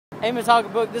Hey, Ms.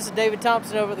 Haugabrook, this is David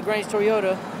Thompson over at the Grange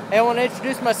Toyota. Hey, I want to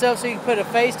introduce myself so you can put a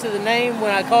face to the name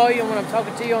when I call you and when I'm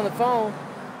talking to you on the phone.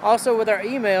 Also with our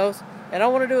emails. And I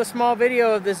want to do a small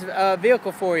video of this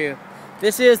vehicle for you.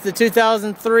 This is the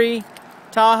 2003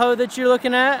 Tahoe that you're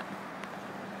looking at.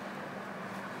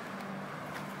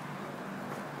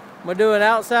 I'm going to do an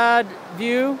outside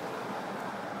view.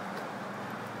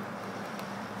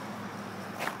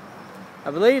 I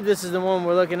believe this is the one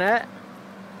we're looking at.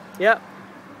 Yep.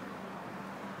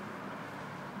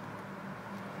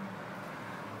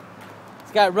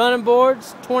 It's got running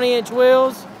boards, 20-inch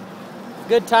wheels,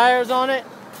 good tires on it.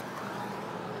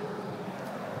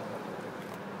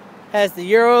 Has the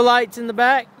Euro lights in the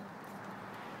back.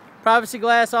 Privacy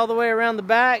glass all the way around the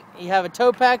back. You have a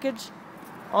tow package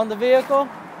on the vehicle.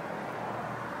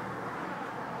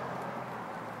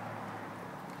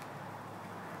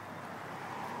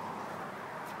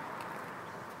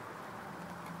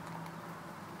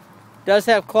 Does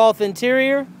have cloth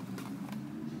interior.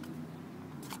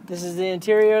 This is the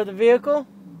interior of the vehicle.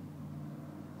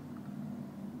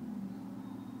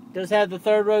 Does have the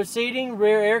third row seating,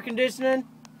 rear air conditioning.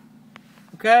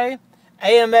 Okay.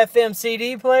 AM/FM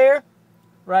CD player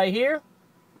right here.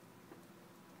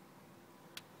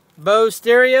 Bose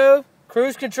stereo,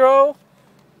 cruise control,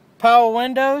 power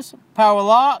windows, power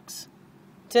locks,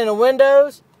 tinted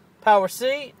windows, power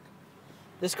seat.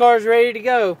 This car is ready to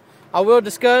go. I will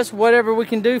discuss whatever we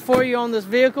can do for you on this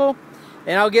vehicle,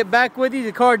 and I'll get back with you.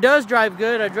 The car does drive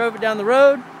good. I drove it down the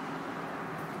road.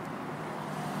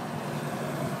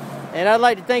 And I'd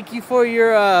like to thank you for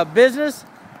your business.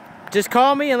 Just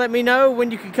call me and let me know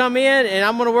when you can come in, and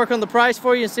I'm going to work on the price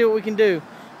for you and see what we can do.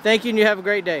 Thank you, and you have a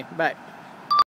great day. Bye.